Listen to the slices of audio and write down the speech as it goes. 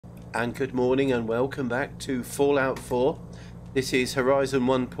And good morning and welcome back to Fallout 4. This is Horizon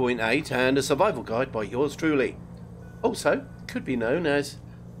 1.8 and a survival guide by yours truly. Also, could be known as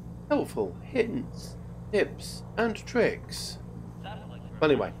helpful hints, tips and tricks.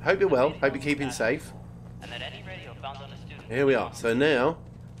 Anyway, hope you're well, hope you're keeping safe. Here we are. So now,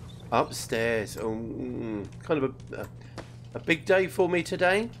 upstairs. Kind of a big day for me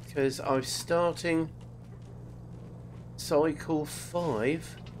today because I'm starting cycle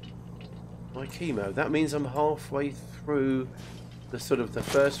 5. My chemo. That means I'm halfway through the sort of the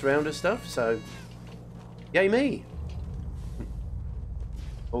first round of stuff, so yay me.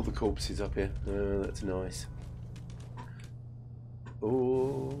 All the corpses up here. Oh, that's nice.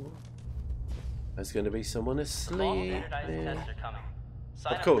 Oh, there's going to be someone asleep. Yeah.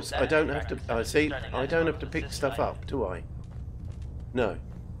 Of course, I don't have to. See, I don't have to pick stuff up, do I? No,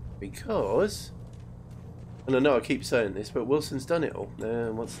 because. And I know I keep saying this, but Wilson's done it all.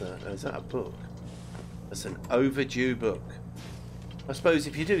 What's that? Is that a book? That's an overdue book. I suppose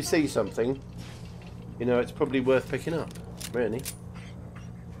if you do see something, you know, it's probably worth picking up, really.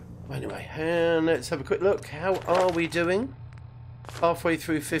 Anyway, and let's have a quick look. How are we doing? Halfway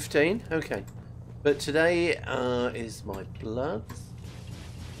through 15. Okay. But today is my blood.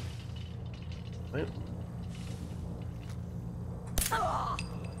 Right.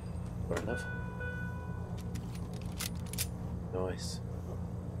 Fair enough. Nice.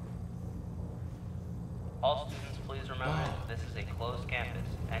 All students, please remember that this is a closed campus.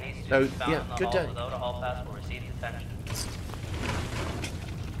 Any students found in the hall without a hall pass will receive detention.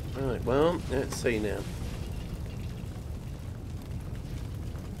 Right, well, let's see now.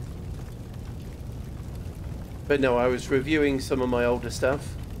 But no, I was reviewing some of my older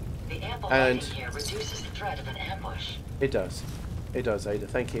stuff. The ample lighting here reduces the threat of an ambush. It does. It does, Ada.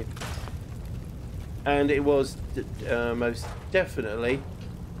 Thank you. And it was most definitely,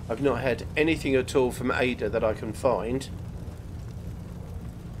 I've not had anything at all from Ada that I can find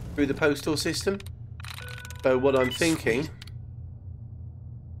through the postal system. So what I'm thinking,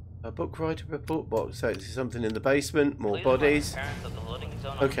 a book writer report box, so it's something in the basement, more bodies.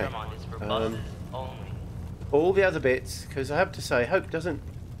 Okay. All the other bits, because I have to say, Hope doesn't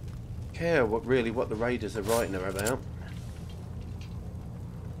care what the Raiders are writing her about.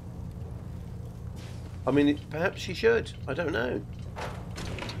 I mean, perhaps she should. I don't know.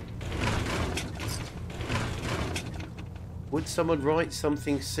 Would someone write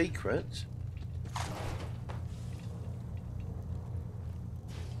something secret?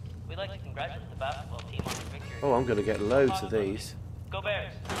 We'd like to congratulate the basketball team on the victory. Oh, I'm going to get loads of these. Go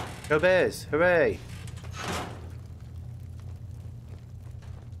Bears! Go Bears! Hooray!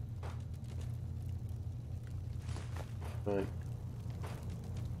 Right.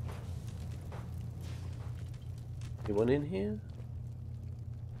 Anyone in here?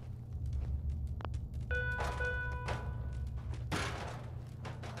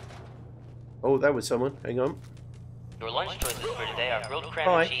 Oh, that was someone. Hang on. Your lunch choices for today are grilled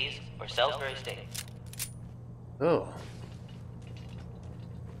cranberry cheese or Salisbury steak. Oh.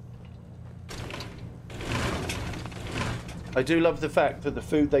 I do love the fact that the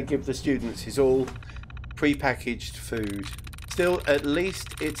food they give the students is all pre-packaged food. Still, at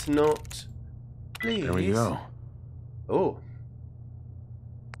least it's not... Please. There we go. Oh.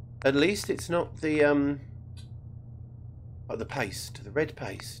 At least it's not the the paste, the red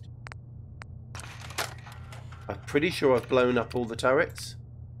paste. I'm pretty sure I've blown up all the turrets.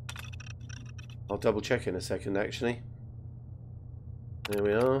 I'll double check in a second actually. There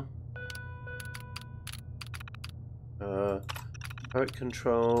we are. Turret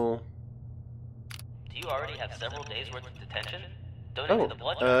control. Do you already have several days worth of detention?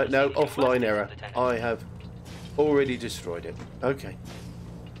 Oh, no, offline error. I have already destroyed it. Okay.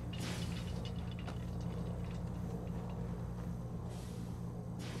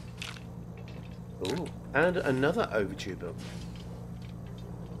 Oh, and another overdue book.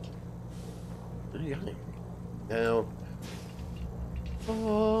 Okay. Now,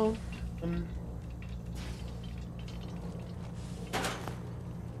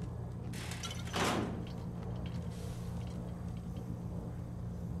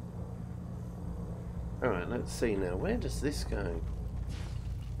 alright, let's see now. Where does this go?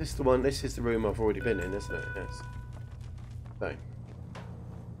 This the one, this is the room I've already been in, isn't it? Yes. So.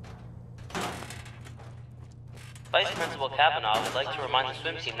 Vice Principal Kavanaugh would like to remind the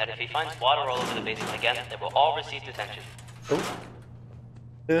swim team that if he finds water all over the basement again, they will all receive detention. Oh.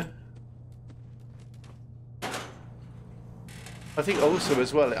 Yeah. I think also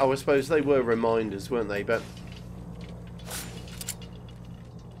as well, I suppose they were reminders, weren't they? But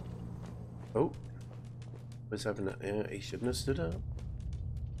oh, was having a, yeah, he shouldn't have stood up.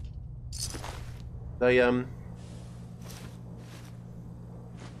 They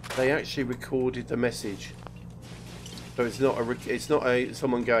actually recorded the message, so it's not a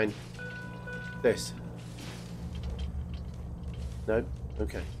someone going this. No,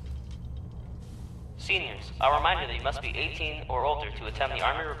 okay. Seniors, a reminder that you must be 18 or older to attend the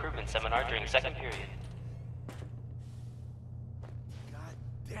Army Recruitment Seminar during second period. God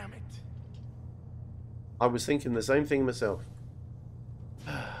damn it. I was thinking the same thing myself.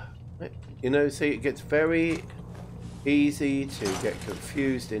 You know, see, it gets very easy to get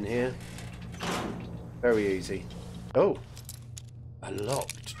confused in here. Very easy. Oh, a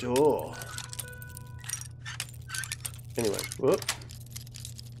locked door. Anyway, whoop.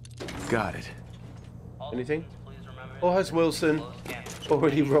 Got it. Anything? Or has Wilson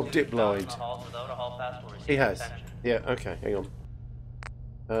already robbed it blind? He has. Yeah, okay, hang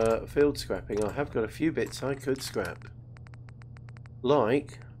on. Field scrapping. I have got a few bits I could scrap.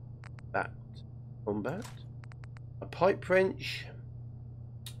 Like that. Combat. A pipe wrench.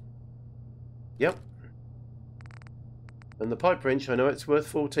 Yep. And the pipe wrench, I know it's worth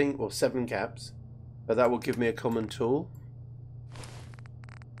 14 or 7 caps, but that will give me a common tool.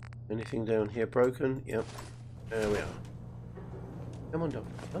 Anything down here broken? Yep. There we are. Come on, dog.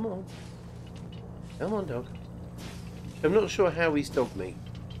 Come on. Come on, dog. I'm not sure how he's dogged me.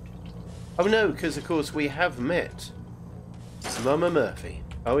 Oh no, because of course we have met Mama Murphy.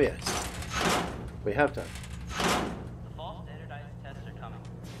 Oh yes. We have done. The fall standardized tests are coming.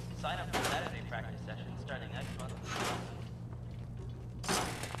 Sign up for Saturday practice sessions starting next month.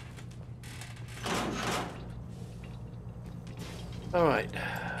 Alright.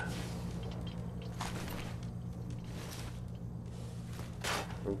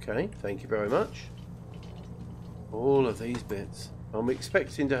 Okay, thank you very much. All of these bits. I'm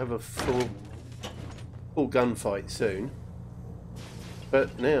expecting to have a full gunfight soon.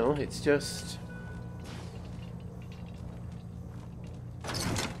 But now it's just...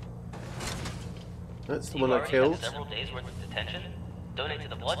 That's the one I killed. Several days worth of detention. Donate to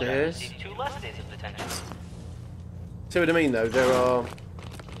the blood Upstairs. drive and receive 2 less days of detention. See what I mean though? There are...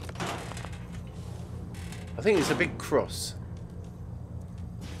 I think it's a big cross.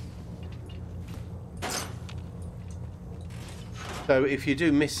 So if you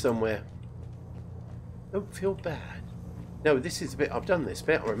do miss somewhere, don't feel bad. No, this is a bit... I've done this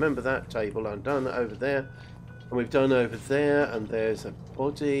bit. I remember that table. I've done it over there. And we've done over there. And there's a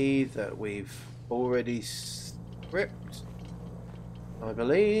body that we've already stripped, I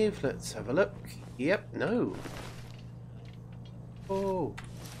believe. Let's have a look. Yep, no. Oh.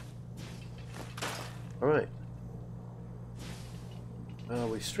 Alright.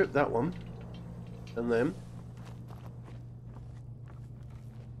 We stripped that one. And then...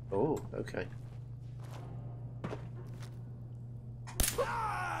 Oh, okay.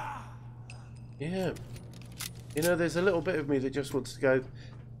 Yeah. You know, there's a little bit of me that just wants to go...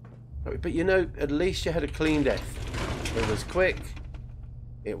 But you know, at least you had a clean death. It was quick.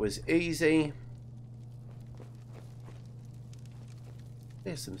 It was easy.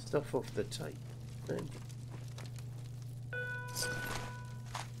 There's some stuff off the tape.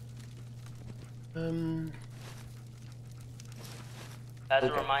 As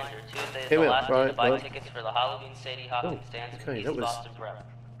a reminder, Tuesday is the last day to buy tickets for the Halloween Sadie Hawkins dance with East Boston Prep.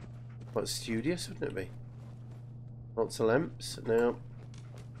 Quite studious, wouldn't it be? Lots of lamps. Now.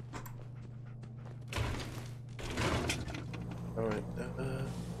 Alright.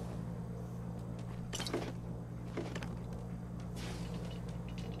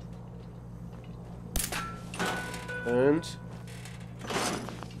 And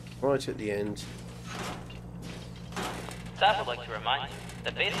right at the end. Staff would like to remind you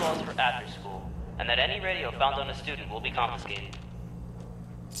that baseball is for after school, and that any radio found on a student will be confiscated.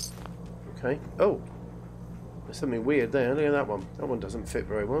 Okay. Oh, there's something weird there. Look at that one. That one doesn't fit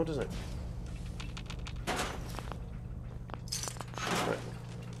very well, does it? Right.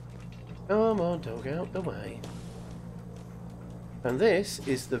 Come on, dog, out the way. And this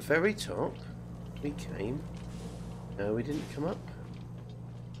is the very top. We came. No, we didn't come up.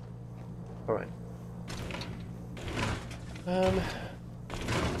 All right.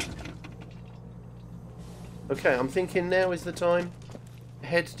 Okay, I'm thinking now is the time.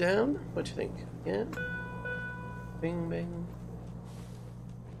 Head down. What do you think? Yeah. Bing, bing.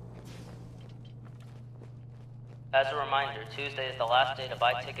 As a reminder, Tuesday is the last day to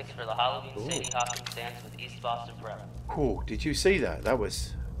buy tickets for the Halloween Sadie Hawkins dance with East Boston Prep. Oh, did you see that? That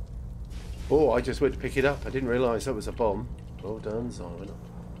was... Oh, I just went to pick it up. I didn't realise that was a bomb. Well done, Simon.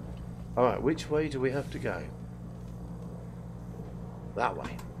 Alright, which way do we have to go? That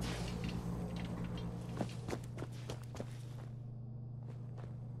way.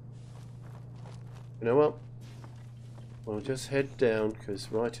 You know what? We'll just head down,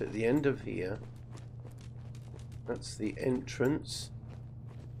 because right at the end of here, that's the entrance.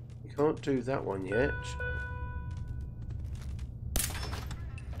 We can't do that one yet.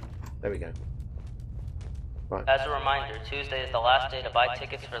 There we go. Right. As a reminder, Tuesday is the last day to buy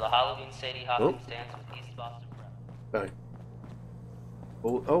tickets for the Halloween Sadie Hawkins dance with East Boston Prep. Right.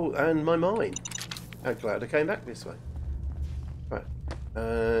 Oh, and my mine. I'm glad I came back this way. Right.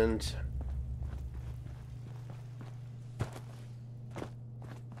 And...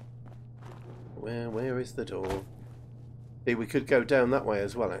 Where is the door? See, we could go down that way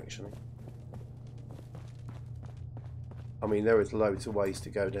as well, actually. I mean, there is loads of ways to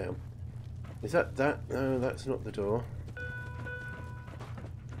go down. Is that? No, that's not the door.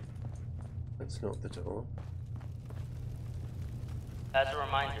 That's not the door. As a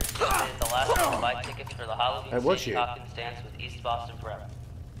reminder, Tuesday is the last day to buy tickets for the Halloween Sadie Hawkins dance with East Boston Prep.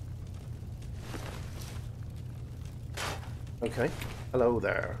 Okay. Hello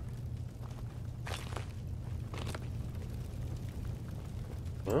there.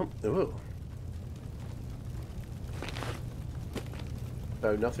 Well, ooh.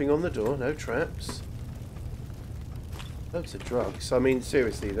 So nothing on the door, no traps. Loads of drugs. I mean,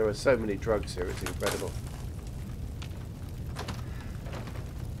 seriously, there are so many drugs here, it's incredible.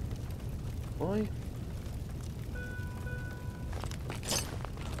 Why?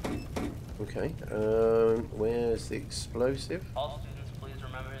 Okay, where's the explosive? All students, please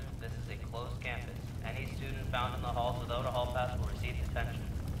remember this is a closed campus. Any student found in the halls without a hall pass will receive detention.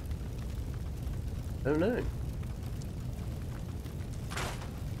 Oh no.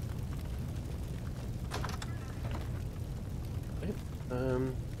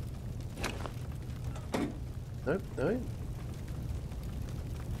 Nope, no.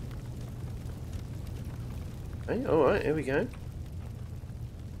 Okay, alright, here we go.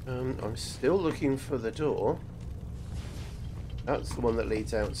 I'm still looking for the door. That's the one that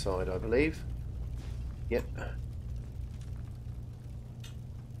leads outside, I believe. Yep.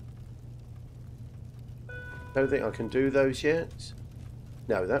 Don't think I can do those yet.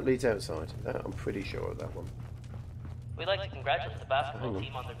 No, that leads outside. That, I'm pretty sure of that one. We'd like to congratulate the basketball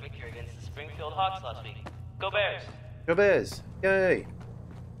team on their victory against the Springfield Hawks last week. Go Bears! Go Bears! Yay!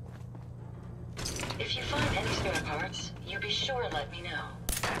 If you find any spare parts, you be sure to let me know.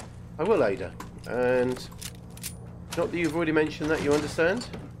 I will, Ada. And not that you've already mentioned that, you understand?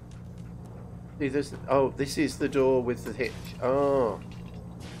 See, this. Oh, this is the door with the hitch. Ah.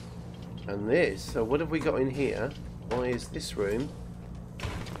 And this. So what have we got in here? Why is this room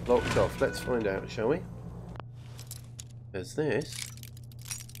locked off? Let's find out, shall we? There's this.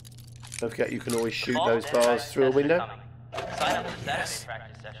 Don't forget you can always shoot those bars through a window. Sign up for Saturday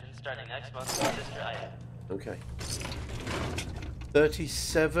practice sessions starting next month with Sister Ida. Okay.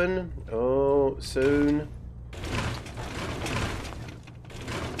 37. Oh, soon.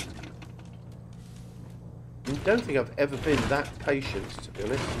 I don't think I've ever been that patient, to be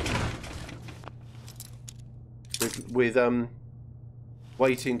honest. With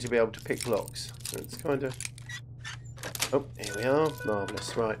waiting to be able to pick locks. It's kind of... Oh, here we are.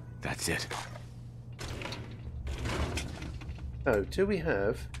 Marvellous. Right. That's it. Oh, do we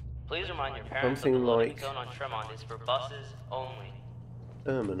have... Please remind your parents something that the loading like zone on Tremont is for buses only.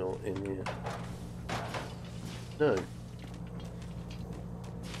 terminal in here? No.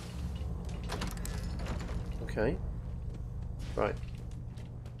 Okay. Right.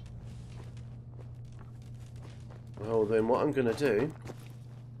 Well, then what I'm going to do...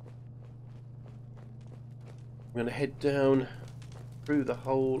 I'm going to head down through the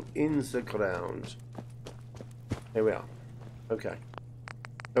hole in the ground. Here we are. Okay.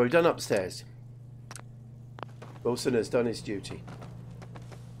 So we've done upstairs. Wilson has done his duty.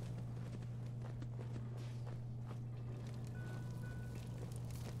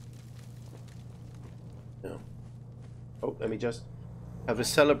 Now. Oh, let me just have a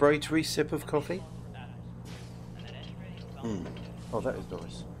celebratory sip of coffee. Oh, that is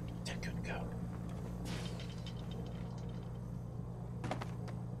nice. Good go.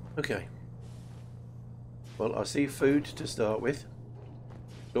 Okay. Well, I see food to start with.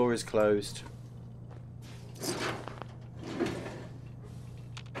 Door is closed.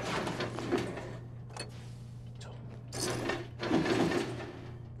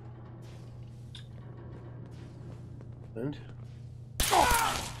 And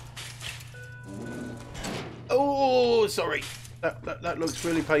oh, sorry. That looks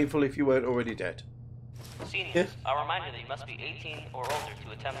really painful if you weren't already dead. Seniors, Yeah. a reminder that you must be 18 or older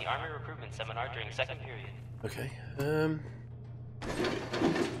to attend the Army Recruitment Seminar during second period. Okay.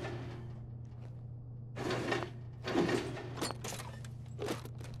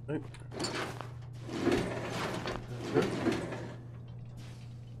 Nope.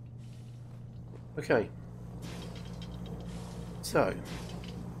 Okay. So.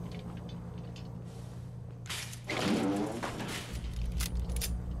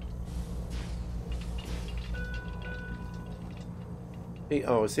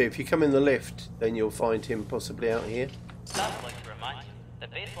 Oh, I see. If you come in the lift, then you'll find him possibly out here. I would like to remind you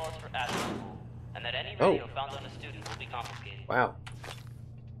that baseball is for adults, and that any radio found on a student will be confiscated. Wow.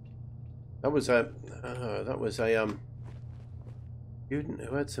 That was a student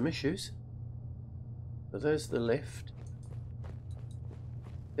who had some issues. So there's the lift.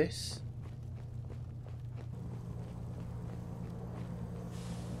 This.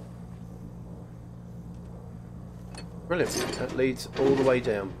 Brilliant. That leads all the way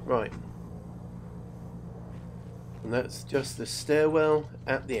down. Right. And that's just the stairwell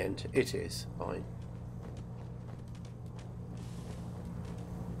at the end. It is. Fine.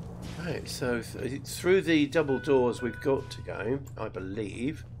 Right, so through the double doors we've got to go, I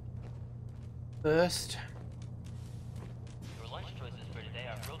believe. First. Your lunch choices for today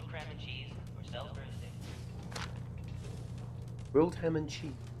are grilled ham and cheese or Salisbury steak. Grilled ham and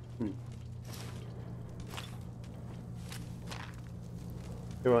cheese.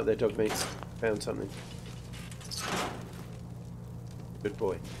 You're right there, dog meat. Found something. Good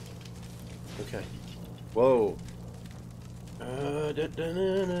boy. Okay. Whoa.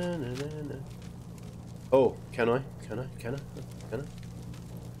 Oh, can I?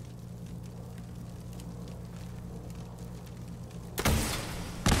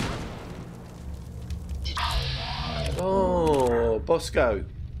 Oh, Bosco.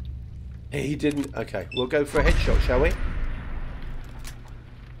 He didn't. Okay, we'll go for a headshot, shall we?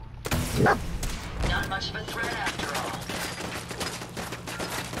 Not much of a threat after all.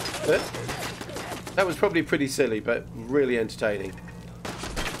 That was probably pretty silly, but really entertaining.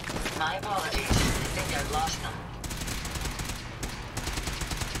 My apologies. I think I've lost them.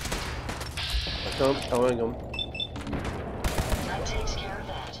 I can't. Oh, hang on. That takes care of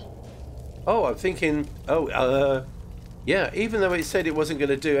that. Oh, I'm thinking. Oh, yeah. Even though it said it wasn't going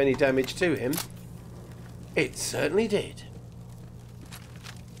to do any damage to him, it certainly did.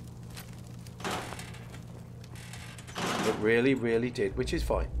 It really, really did, which is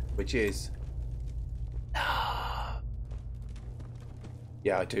fine. Which is.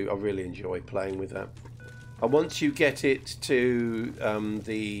 Yeah, I do. I really enjoy playing with that. And once you get it to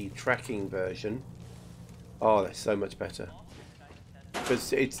the tracking version, oh, that's so much better.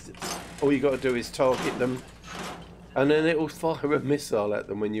 Because it's all you got to do is target them, and then it will fire a missile at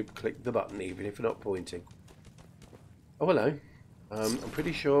them when you click the button, even if you're not pointing. Oh, hello. I'm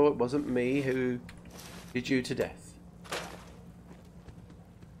pretty sure it wasn't me who did you to death.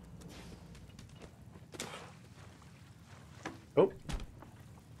 Oh.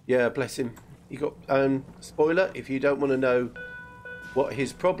 Yeah, bless him. He got spoiler, if you don't want to know what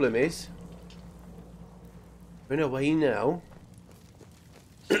his problem is, run away now.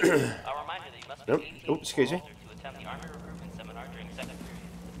 A reminder that you must be 18 Oh, excuse me. to attend the Army recruitment seminar during second period.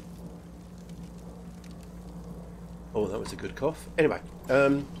 Oh, that was a good cough. Anyway,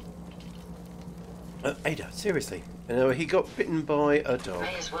 Ada, seriously. He got bitten by a dog.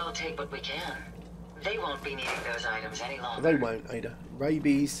 May as well take what we can. They won't be needing those items any longer. They won't, Ada.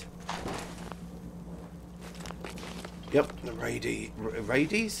 Rabies. Yep, the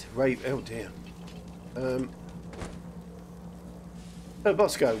rabies? Oh dear. Oh,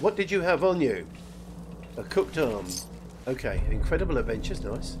 Bosco, what did you have on you? A cooked arm. Okay, incredible adventures,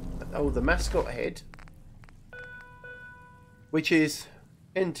 nice. Oh, the mascot head, which is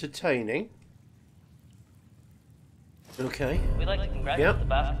entertaining. Okay. We'd like to congratulate the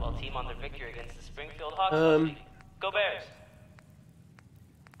basketball team on their victory against the Springfield Hawks. Go Bears!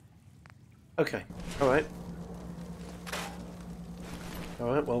 Okay, alright.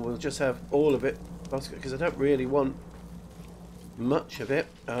 Alright, well, we'll just have all of it, because I don't really want much of it.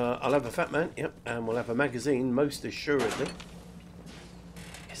 I'll have a Fat Man, yep, and we'll have a magazine, most assuredly.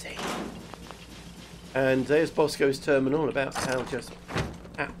 Is he? And there's Bosco's terminal about how just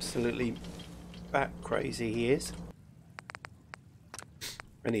absolutely bat crazy he is.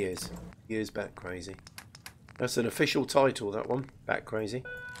 And he is. He is bat crazy. That's an official title, that one. Bat crazy.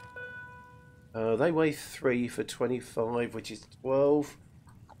 They weigh 3 for 25, which is 12.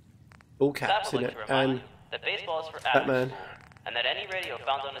 All caps in it. And that baseball is for Batman. And that any radio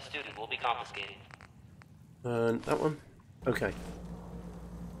found on a student will be confiscated. And that one. Okay.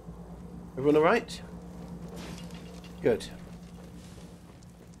 Everyone alright? Good.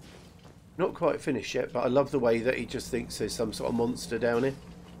 Not quite finished yet, but I love the way that he just thinks there's some sort of monster down here.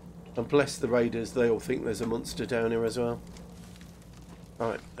 And bless the raiders, they all think there's a monster down here as well.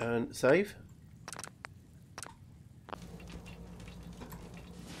 Alright, and save.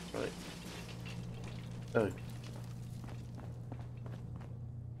 Right. Oh.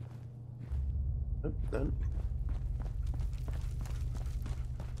 Oh, done.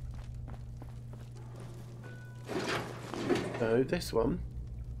 Oh, this one.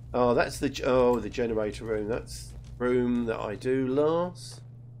 Oh, that's the generator room. That's the room that I do last.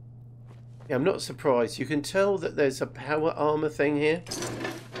 Yeah, I'm not surprised. You can tell that there's a power armor thing here.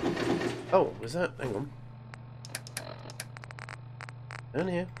 Oh, was that? Hang on. Down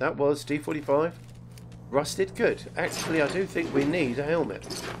here. That was D45. Rusted. Good. Actually, I do think we need a helmet.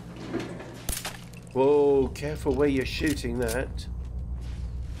 Whoa, careful where you're shooting that.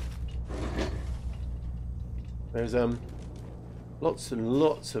 There's lots and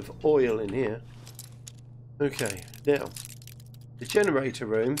lots of oil in here. Okay, now the generator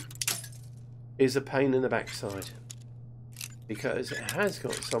room is a pain in the backside because it has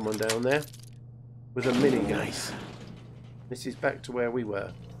got someone down there with a minigun. Nice. This is back to where we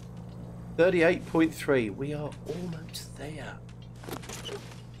were. 38.3. We are almost there.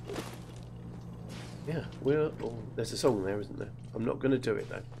 Yeah, we're. Oh, there's a song there, isn't there? I'm not going to do it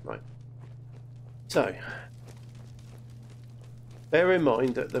though. Right. So, bear in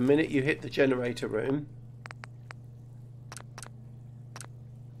mind that the minute you hit the generator room,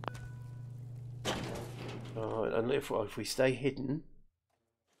 and if we stay hidden,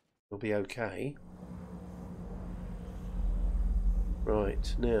 we'll be okay.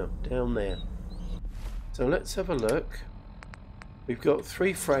 Right, now, down there. So let's have a look. We've got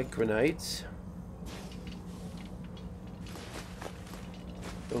 3 frag grenades.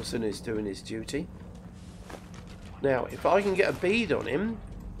 Wilson is doing his duty. Now, if I can get a bead on him...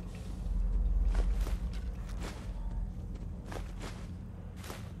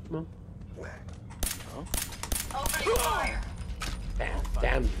 Come on. Opening fire.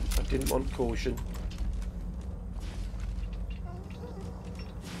 Damn, I didn't want caution.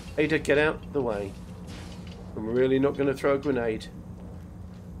 Ada, get out the way. I'm really not going to throw a grenade.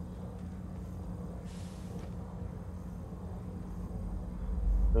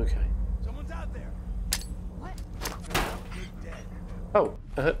 Okay. Someone's out there. What? Oh,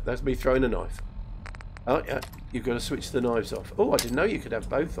 that's me throwing a knife. Oh, yeah, you've got to switch the knives off. Oh, I didn't know you could have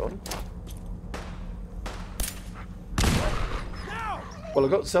both on. Well, I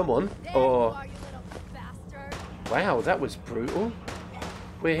got someone. Oh, wow, that was brutal.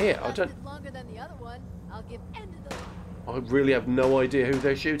 We're here. I don't. I really have no idea who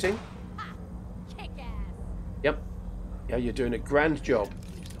they're shooting. Yep. Yeah, you're doing a grand job.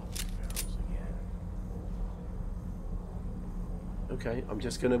 Okay, I'm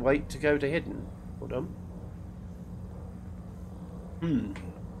just going to wait to go to hidden. Hold on.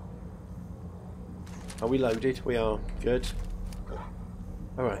 Are we loaded? We are. Good.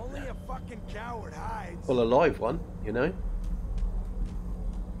 Alright. Only a fucking coward hides. Well, a live one, you know.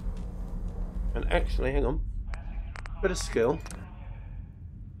 And actually, hang on. Bit of skill.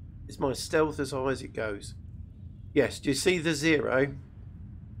 Is my stealth as high as it goes? Yes, do you see the 0?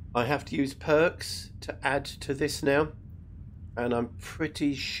 I have to use perks to add to this now. And I'm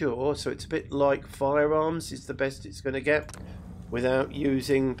pretty sure, so it's a bit like firearms is the best it's going to get without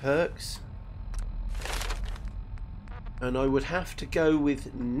using perks. And I would have to go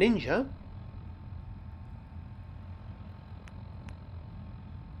with ninja.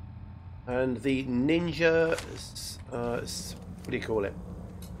 And the ninja, what do you call it?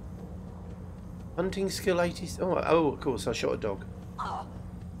 Hunting skill 80. Oh, of course, I shot a dog.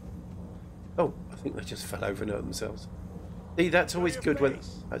 Oh, I think they just fell over and hurt themselves. See, that's always good when.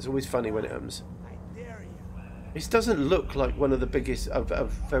 That's always funny when it happens. This doesn't look like one of the biggest, a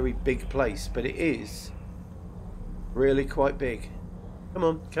very big place, but it is really quite big.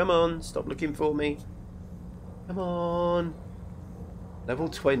 Come on, stop looking for me. Come on. Level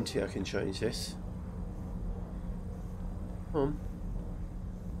 20, I can change this. Come on.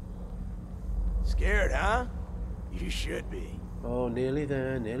 Scared, huh? You should be. Oh, nearly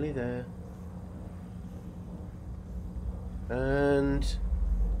there, nearly there. And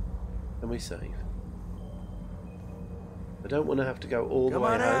then we save. I don't want to have to go all the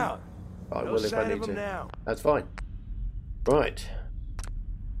way home. Out. But I No will if I sign need of to. them now. That's fine. Right.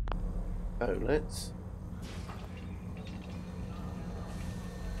 So let's.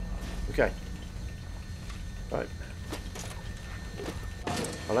 Okay. Right.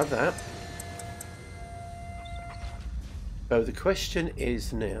 I'll have that. So the question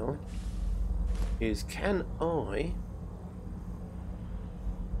is now, can I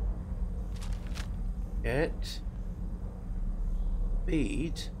get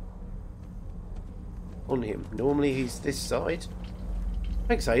bead on him? Normally he's this side.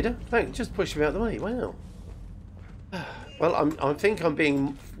 Thanks, Ada. Thanks. Just push him out of the way. Wow. Well, I think I'm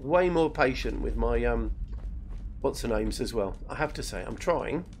being way more patient with my what's the names as well. I have to say, I'm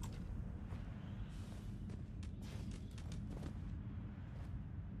trying.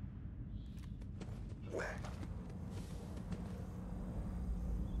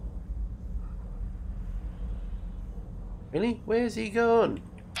 Really? Where's he gone?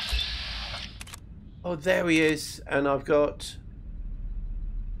 Oh, there he is. And I've got...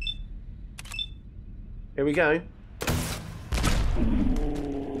 Here we go.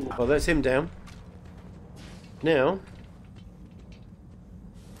 Oh, that's him down. Now...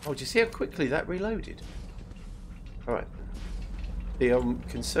 Oh, do you see how quickly that reloaded? Alright. I'm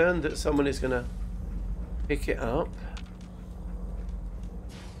concerned that someone is going to pick it up.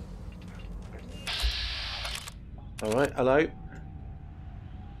 Alright, hello.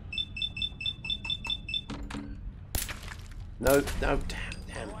 No, no,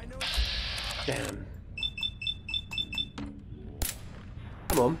 damn.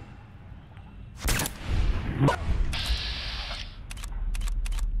 Come on.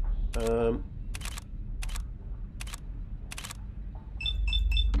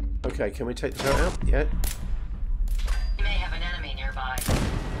 Okay, can we take the turret out? Yeah. You may have an enemy nearby.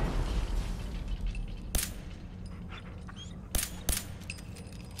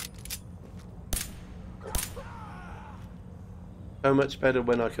 So much better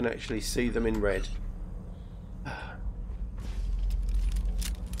when I can actually see them in red.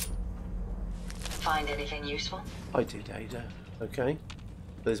 Find anything useful? I did, Ada. Okay.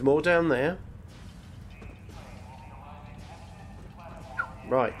 There's more down there.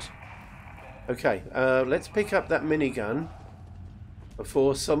 Right. Okay, let's pick up that minigun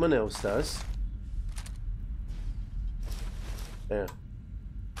before someone else does. There.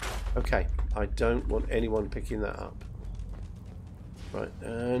 Okay, I don't want anyone picking that up. Right,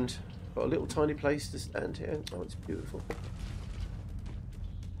 and got a little tiny place to stand here. Oh, it's beautiful.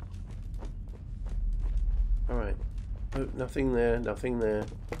 Alright. Oh, nothing there, nothing there.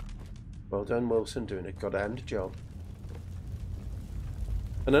 Well done, Wilson, doing a goddamn job.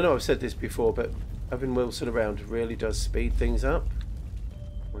 And I know I've said this before, but having Wilson around really does speed things up.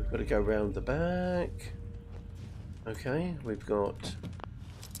 We've got to go round the back. Okay, we've got...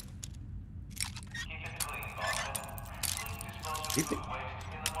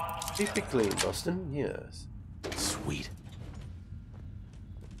 Keep it clean, Boston. Yes. Sweet.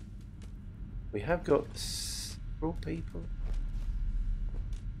 We have got several people.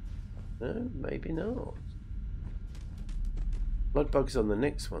 No, maybe not. Blood bugs on the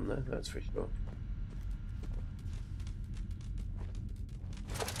next one, though. That's for sure.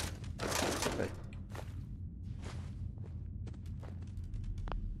 Okay.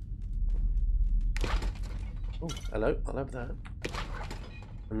 Oh, hello. I'll have that.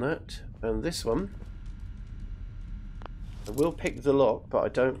 And that. And this one. I will pick the lock, but I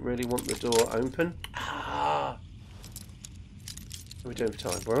don't really want the door open. Ah! What are we doing for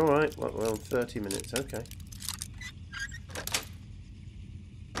time? We're alright. Well, we're on 30 minutes. Okay.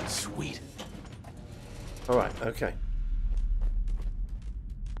 Sweet. Alright, okay.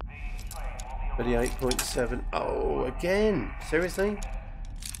 38.7. Oh, again? Seriously?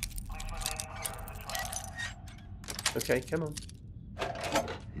 Okay, come on.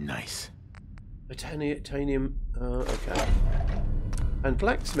 Nice. Titanium. Okay. And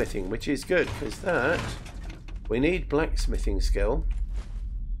blacksmithing, which is good, because that... We need blacksmithing skill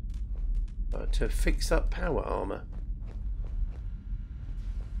to fix up power armor.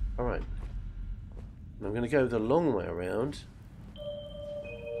 Alright. I'm going to go the long way around.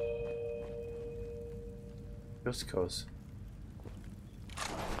 Just cause.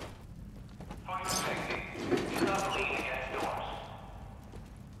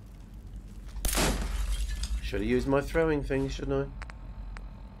 Should have used my throwing thing, shouldn't I?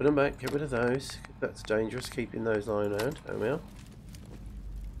 Put them back, get rid of those. That's dangerous, keeping those lying around. There we are.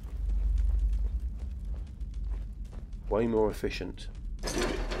 Way more efficient.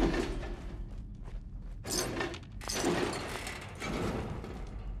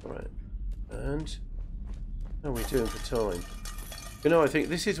 Alright. And how are we doing for time? You know, I think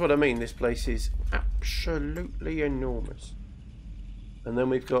this is what I mean. This place is absolutely enormous. And then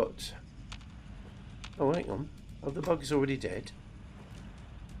we've got... Oh, hang on. Oh, the bug's already dead.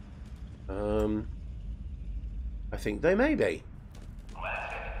 I think they may be.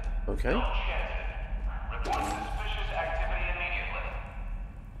 Okay.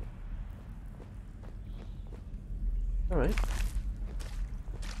 Alright.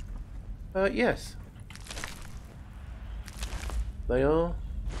 Yes. They are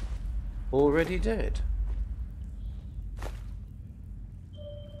already dead.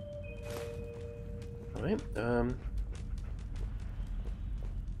 Alright,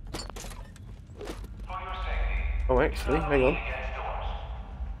 Oh, actually, hang on.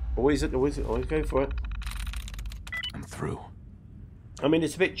 Always go for it. I'm through. I mean,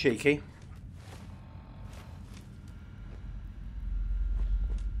 it's a bit cheeky.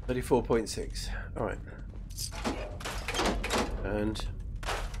 34.6. All right. And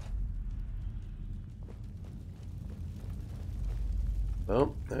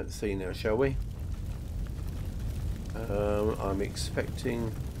well, let's see now, shall we? I'm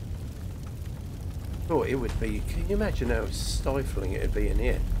expecting. Oh, it would be. Can you imagine how stifling it would be in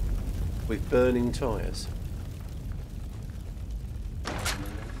here with burning tyres?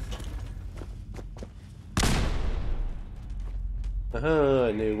 Aha,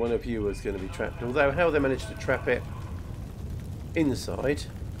 I knew one of you was going to be trapped. Although how they managed to trap it inside,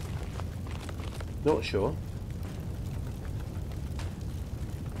 not sure.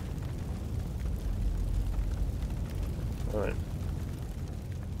 Right.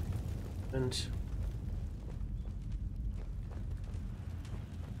 And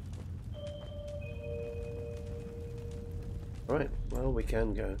right, well, we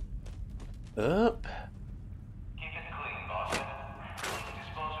can go up. Keep it clean, boss.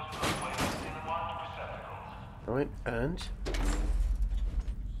 Dispose of cooked waste in the marked receptacles. Right, and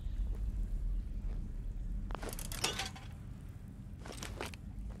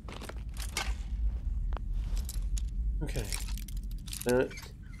okay.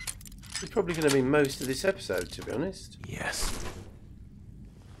 It's probably going to be most of this episode, to be honest. Yes.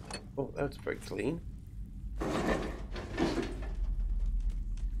 Oh, that's very clean.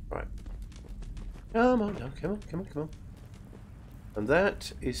 Right. Come on, no, come on. And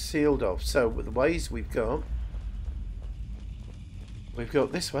that is sealed off. So with the ways we've got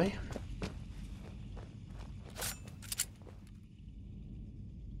this way.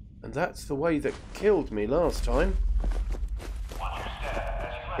 And that's the way that killed me last time.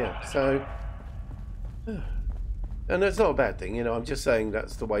 Yeah, so and it's not a bad thing, you know, I'm just saying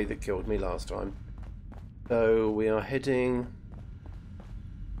that's the way that killed me last time. So we are heading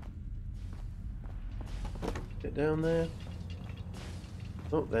get down there.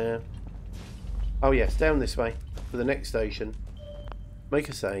 Not there. Oh yes, down this way for the next station. Make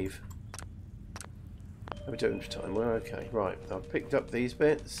a save. How are we doing for time? We're okay. Right, I've picked up these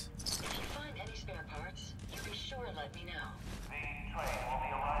bits. If you find any spare parts, you be sure to let me know. The train will be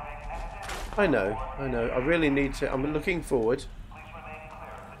arriving at I know. I really need to. I'm looking forward Please remain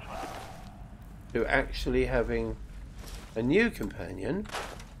clear of the track. to actually having a new companion.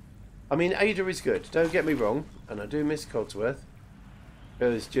 I mean, Ada is good, don't get me wrong, and I do miss Codsworth.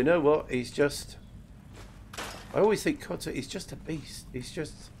 Because, do you know what? He's just... I always think Codsworth is just a beast. He's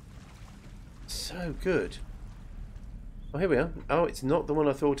just so good. Oh, here we are. Oh, it's not the one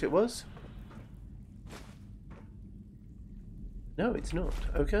I thought it was? No, it's not.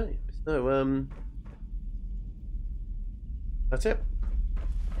 Okay. So, that's it.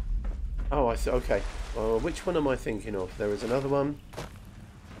 Oh, I see. Okay. Well, which one am I thinking of? There is another one.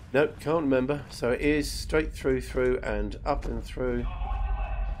 Nope, can't remember. So it is straight through, and up and through,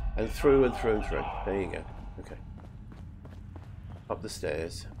 and through and through and through. There you go. Okay. Up the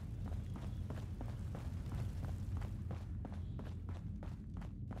stairs.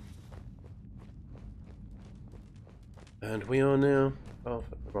 And we are now off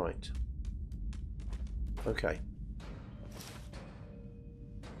at the right. Okay.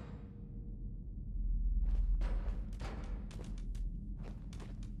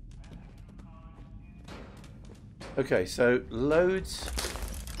 Okay, so loads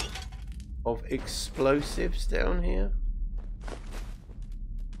of explosives down here.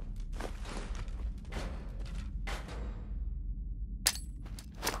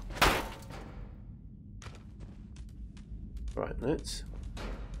 Right, let's...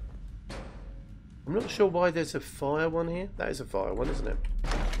 I'm not sure why there's a fire one here. That is a fire one, isn't it?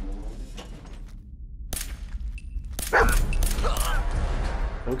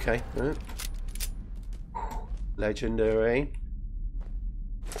 Okay, right. Legendary.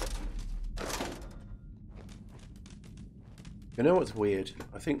 You know what's weird?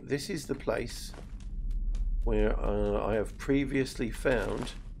 I think this is the place where I have previously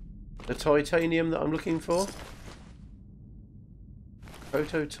found the titanium that I'm looking for.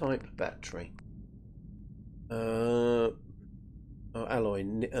 Prototype battery. Oh, alloy.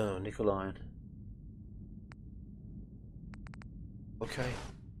 Oh, nickel iron. Okay.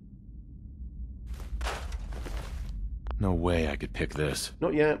 No way I could pick this.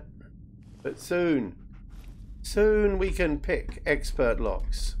 Not yet, but soon. Soon we can pick expert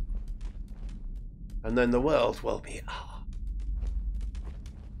locks. And then the world will be ours.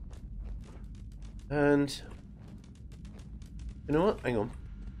 And you know what? Hang on.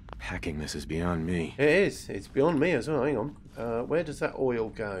 Hacking this is beyond me. It is. It's beyond me as well. Hang on. Where does that oil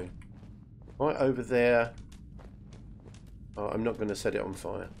go? Right over there. Oh, I'm not going to set it on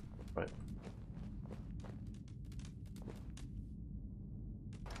fire. Right.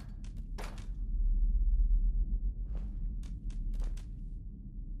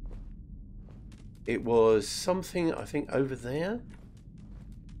 It was something, I think, over there.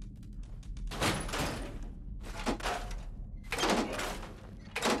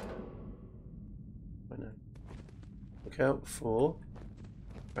 I know. Look out for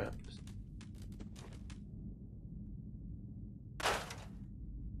traps.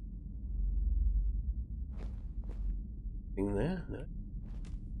 Thing there? No.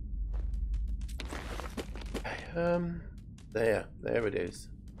 There it is.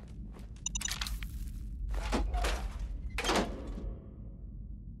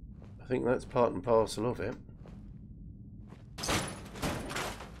 I think that's part and parcel of it.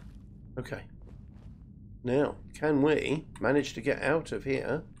 Okay. Now, can we manage to get out of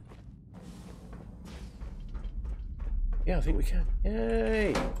here? Yeah, I think we can.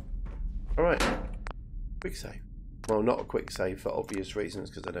 Yay! Alright. Quick save. Well, not a quick save for obvious reasons,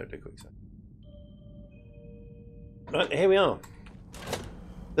 because I don't do quick save. Right, here we are.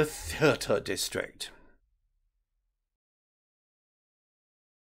 The Theatre District.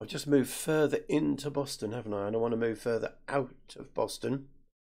 I've just moved further into Boston, haven't I? And I want to move further out of Boston.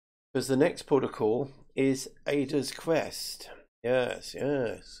 Because the next port of call is Ada's Quest. Yes,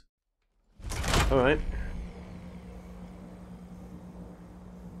 yes. Alright.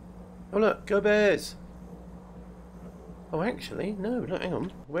 Oh look, go Bears! Oh actually, no, hang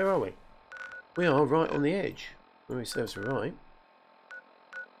on. Where are we? We are right on the edge. Memory serves me right.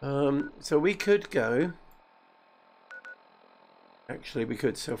 So we could go... Actually we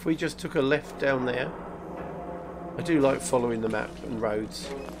could. So if we just took a left down there... I do like following the map and roads.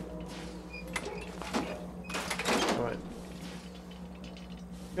 Alright.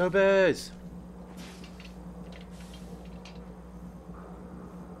 Go Bears!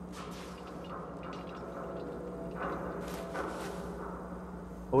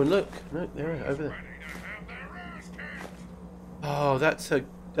 Oh, and look, they're over there. Oh, that's. Good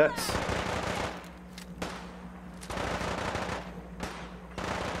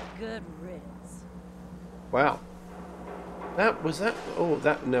riddance. Wow. That was that. Oh,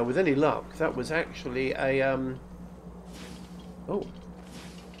 that no. With any luck, that was actually a Oh,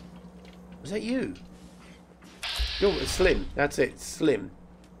 was that you? You're Slim. That's it, Slim.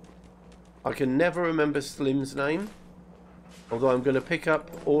 I can never remember Slim's name. Although I'm going to pick up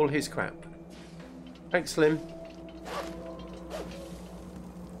all his crap. Thanks, Slim.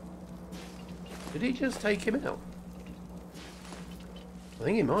 Did he just take him out? I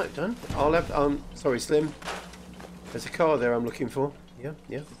think he might have done. I'll have... sorry, Slim. There's a car there I'm looking for. Yeah,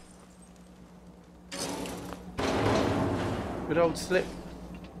 yeah. Good old Slip.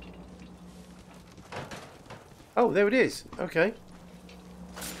 Oh, there it is. Okay.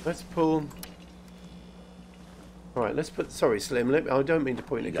 Let's pull... Alright, let's put... Sorry, Slim. I don't mean to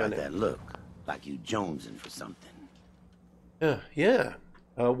point a gun at you. That look, like you jonesing for something. Yeah.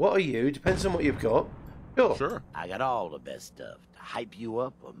 What are you? Depends on what you've got. Sure. I got all the best stuff to hype you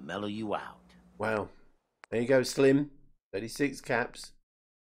up or mellow you out. Wow. There you go, Slim. 36 caps.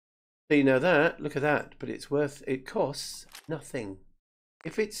 See, now that, look at that. But it's worth... It costs nothing.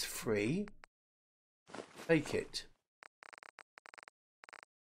 If it's free, take it.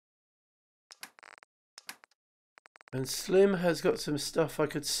 And Slim has got some stuff I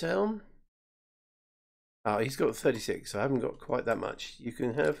could sell. Oh, he's got 36, so I haven't got quite that much. You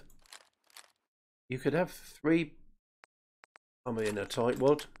can have... You could have 3... I'm in a tight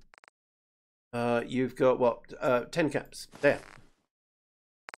wad. You've got, what, 10 caps. There.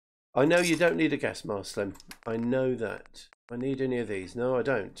 I know you don't need a gas mask, Slim. I know that. I need any of these. No, I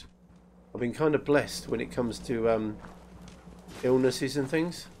don't. I've been kind of blessed when it comes to illnesses and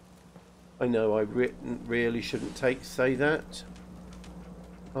things. I know I really shouldn't say that.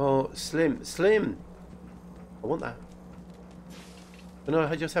 Oh, Slim. I want that. Oh, no,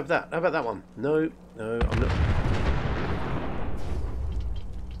 I just have that. How about that one? No, I'm not.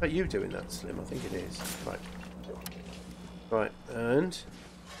 Is that you doing that, Slim? I think it is. Right, and...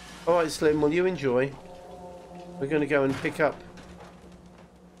 Alright, Slim, well, you enjoy. We're going to go and pick up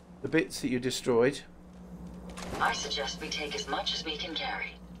the bits that you destroyed. I suggest we take as much as we can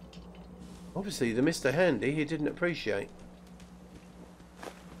carry. Obviously, the Mr. Handy, he didn't appreciate.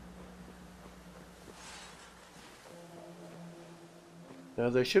 Now,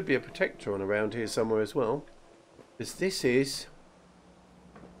 there should be a protector on around here somewhere as well. Because this is...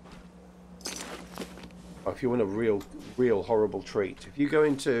 I Or if you want a real horrible treat. If you go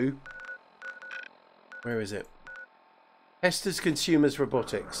into... Where is it? Hester's Consumers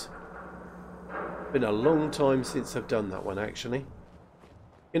Robotics. Been a long time since I've done that one, actually.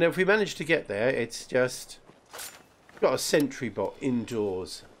 You know, if we manage to get there, it's just... Got a sentry bot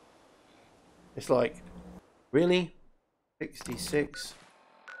indoors. It's like... Really? 66?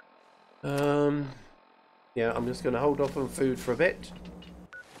 Yeah, I'm just going to hold off on food for a bit.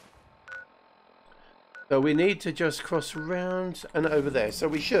 So we need to just cross around and over there. So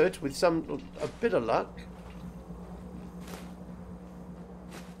we should, with a bit of luck,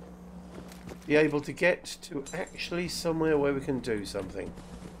 be able to get to actually somewhere where we can do something.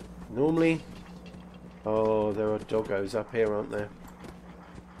 Normally... Oh, there are doggos up here, aren't there?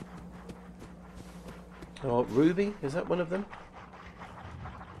 Oh, Ruby? Is that one of them?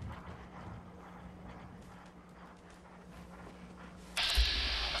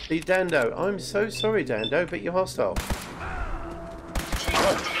 See, Dando. I'm so sorry, Dando, but you're hostile.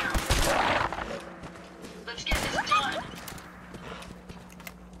 Let's get this done.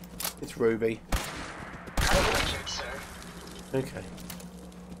 It's Ruby. Richard, sir. Okay.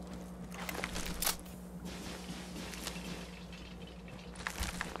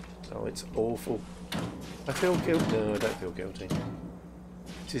 Oh, it's awful. I feel guilty. No, I don't feel guilty.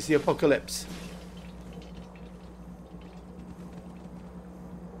 It is the apocalypse.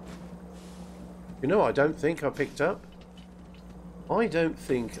 You know, I don't think I picked up. I don't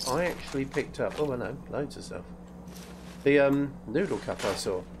think I actually picked up. Oh, I know, loads of stuff. The noodle cup I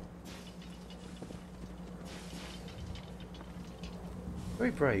saw. Very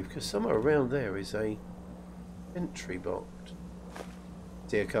brave, because somewhere around there is a entry box.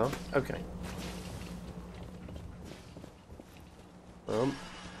 See a car? Okay.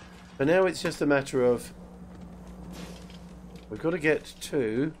 But now it's just a matter of we've got to get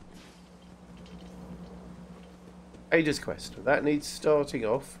to Ada's Quest. That needs starting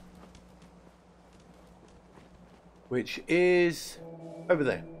off, which is over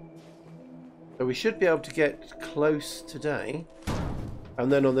there. So we should be able to get close today, and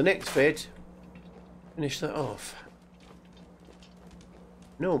then on the next vid finish that off.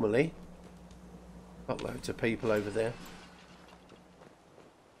 Normally got loads of people over there,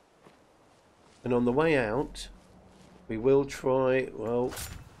 and on the way out we will try, well,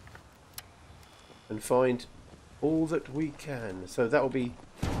 and find all that we can. So that will be...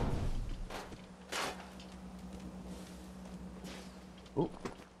 Oh.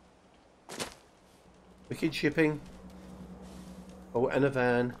 Wicked shipping. Oh, and a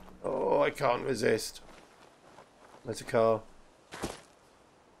van. Oh, I can't resist. There's a car.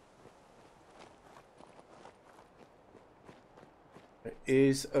 There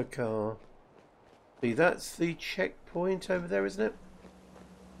is a car. See, that's the checkpoint over there, isn't it?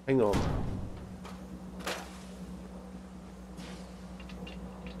 Hang on.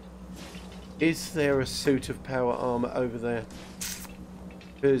 Is there a suit of power armor over there?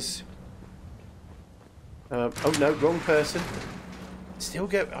 Because... oh no, wrong person. I still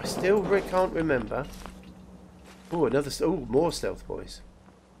can't remember. Oh, another... Oh, more stealth boys.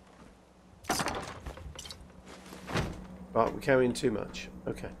 Right, we're carrying too much.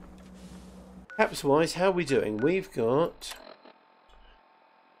 Okay. Caps-wise, how are we doing? We've got...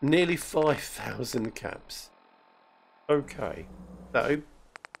 nearly 5,000 caps. Okay. So...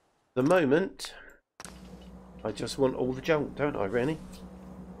 the moment, I just want all the junk, don't I, Rennie?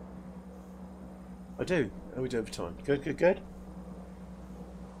 I do. How are we doing for time? Good, good, good.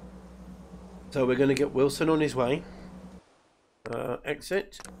 So we're going to get Wilson on his way.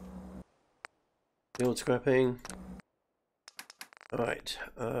 Exit. Field scrapping. Alright,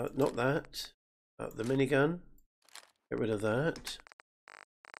 not that. The minigun. Get rid of that.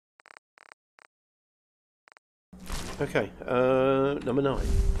 Okay, number 9.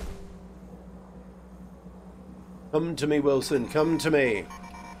 Come to me, Wilson. Come to me.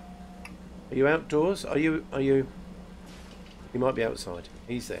 Are you outdoors? Are you? He might be outside.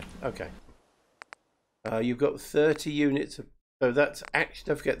 He's there. Okay. You've got 30 units of... So that's actually...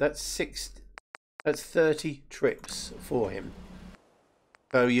 Don't forget, that's 30 trips for him.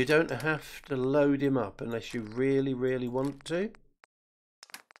 So you don't have to load him up unless you really, really want to.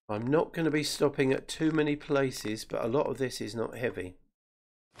 I'm not going to be stopping at too many places, but a lot of this is not heavy.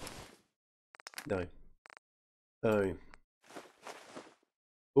 No. So,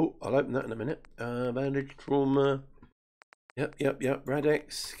 oh, I'll open that in a minute. Bandage, trauma. Yep.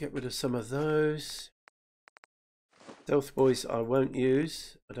 Radex. Get rid of some of those. Stealth boys I won't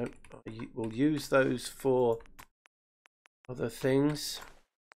use. We'll use those for other things.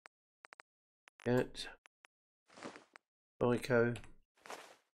 Get Psycho.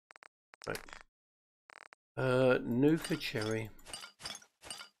 Right. Nuka cherry.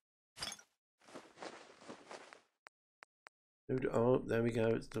 Oh, there we go.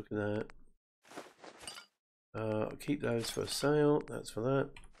 Let's look at that. I'll keep those for sale. That's for that.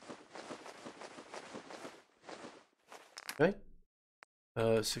 Okay.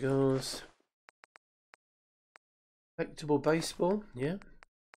 Cigars. Collectible baseball. Yeah.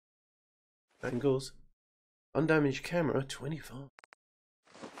 Angles. Undamaged camera. 25.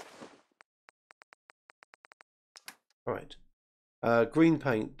 Alright. Green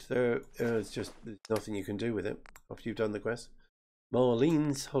paint. There's just there's nothing you can do with it after you've done the quest.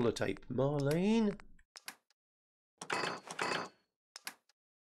 Marlene's holotape. Marlene?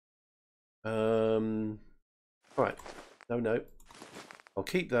 Alright. No. I'll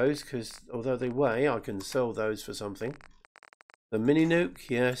keep those because although they weigh, I can sell those for something. The mini nuke,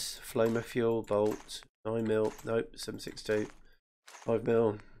 yes. Flamer fuel, bolt, 9mm, nope, 7.62,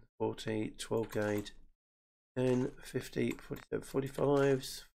 5mm, 40, 12 gauge, 10, 50, 47,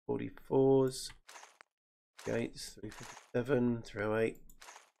 45s, 44s, gates, 357, 308.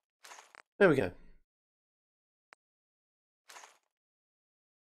 There we go.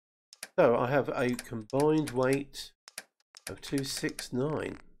 So I have a combined weight of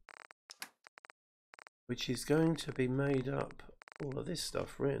 269, which is going to be made up all of this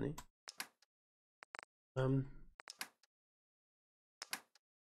stuff really. And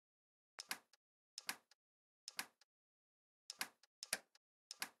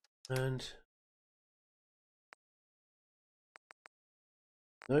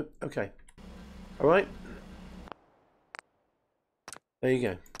nope. Okay. All right. There you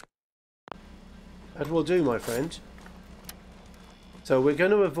go. That will do, my friend. So we're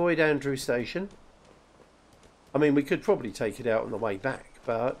going to avoid Andrew Station. I mean, we could probably take it out on the way back,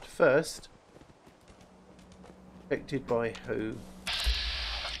 but first, detected by who?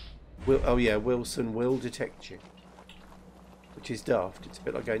 Oh yeah, Wilson will detect you, which is daft. It's a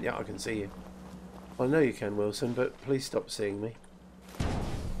bit like going, yeah, I can see you. I know you can, Wilson, but please stop seeing me.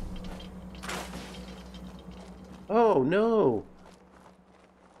 Oh no!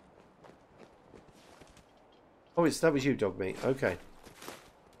 Oh, that was you, dog meat. Okay.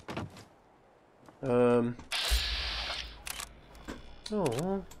 Oh.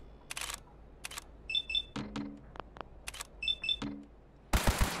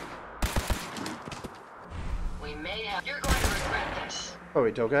 We may have. You're going to regret this.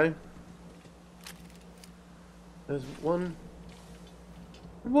 Sorry, doggo. There's one.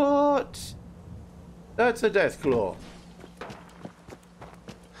 What? That's a death claw.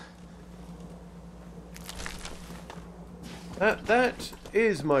 That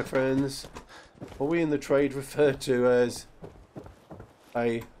is, my friends, what we in the trade refer to as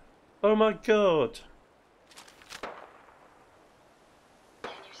a... Oh my god.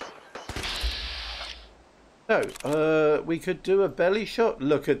 So, we could do a belly shot.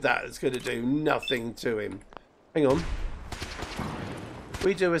 Look at that. It's going to do nothing to him. Hang on. If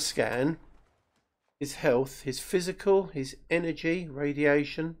we do a scan, his health, his physical, his energy,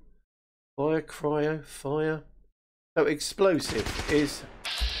 radiation, fire, cryo, fire. So explosive is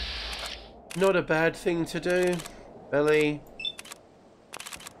not a bad thing to do. Belly.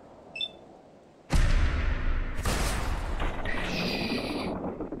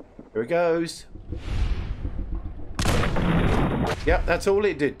 Here it goes. Yep, that's all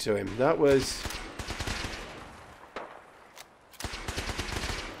it did to him. That was...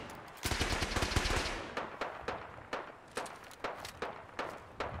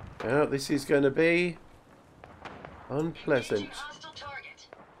 Now this is going to be unpleasant.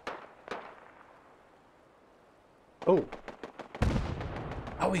 Oh.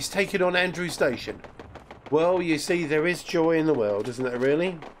 Oh, he's taken on Andrew Station. Well, you see, there is joy in the world, isn't there,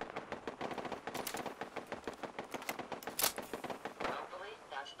 really?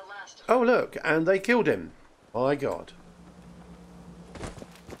 Oh, look, and they killed him. My God.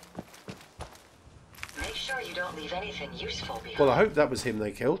 Make sure you don't leave anything useful behind. Well, I hope that was him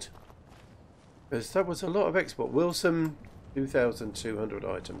they killed. Because that was a lot of export. Wilson, 2,200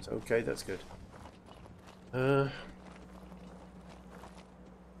 items. Okay, that's good.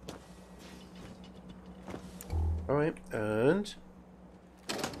 Alright, and...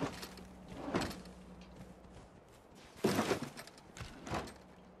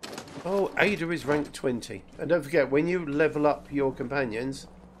 Oh, Ada is rank 20. And don't forget, when you level up your companions,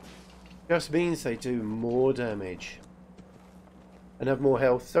 it just means they do more damage. And have more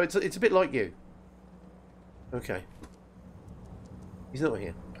health. So it's a bit like you. Okay. He's not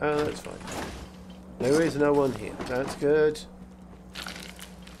here. Oh, that's fine. There is no one here. That's good.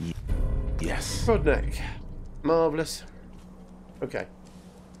 Yes. Rodneck. Marvellous. Okay.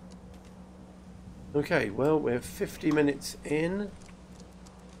 Okay, well, we're 50 minutes in.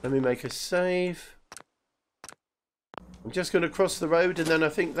 Let me make a save. I'm just going to cross the road and then I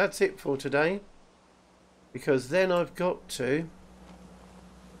think that's it for today. Because then I've got to...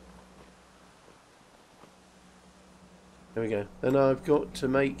 There we go. Then I've got to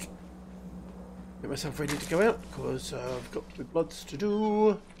get myself ready to go out because I've got my bloods to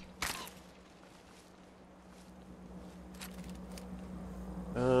do.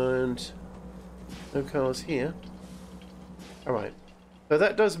 And no cars here. Alright. So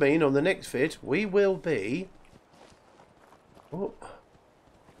that does mean on the next vid we will be...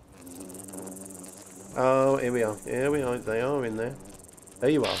 Oh, here we are. Here we are. They are in there. There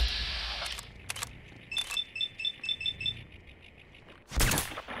you are.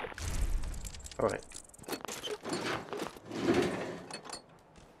 Alright.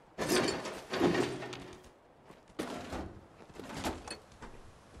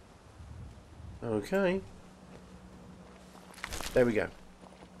 Okay. There we go.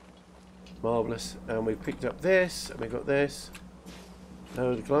 Marvellous. And we've picked up this, and we've got this.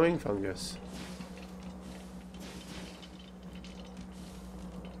 Oh, the glowing fungus.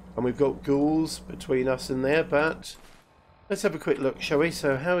 And we've got ghouls between us and there, but let's have a quick look, shall we?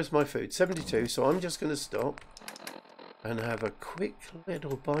 So how is my food? 72, so I'm just going to stop and have a quick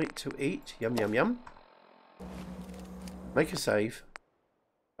little bite to eat. Yum, yum, yum. Make a save.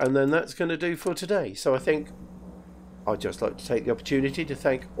 And then that's going to do for today. So I think I'd just like to take the opportunity to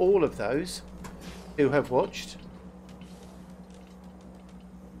thank all of those who have watched.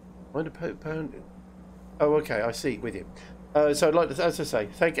 Mind a pound? Oh, okay, I see, with you. So I'd like to, as I say,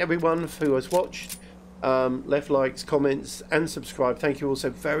 thank everyone who has watched, left likes, comments, and subscribed. Thank you all so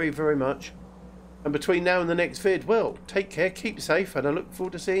very, very much. And between now and the next vid, well, take care, keep safe, and I look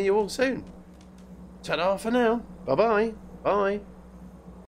forward to seeing you all soon. Ta-da for now. Bye-bye. Bye.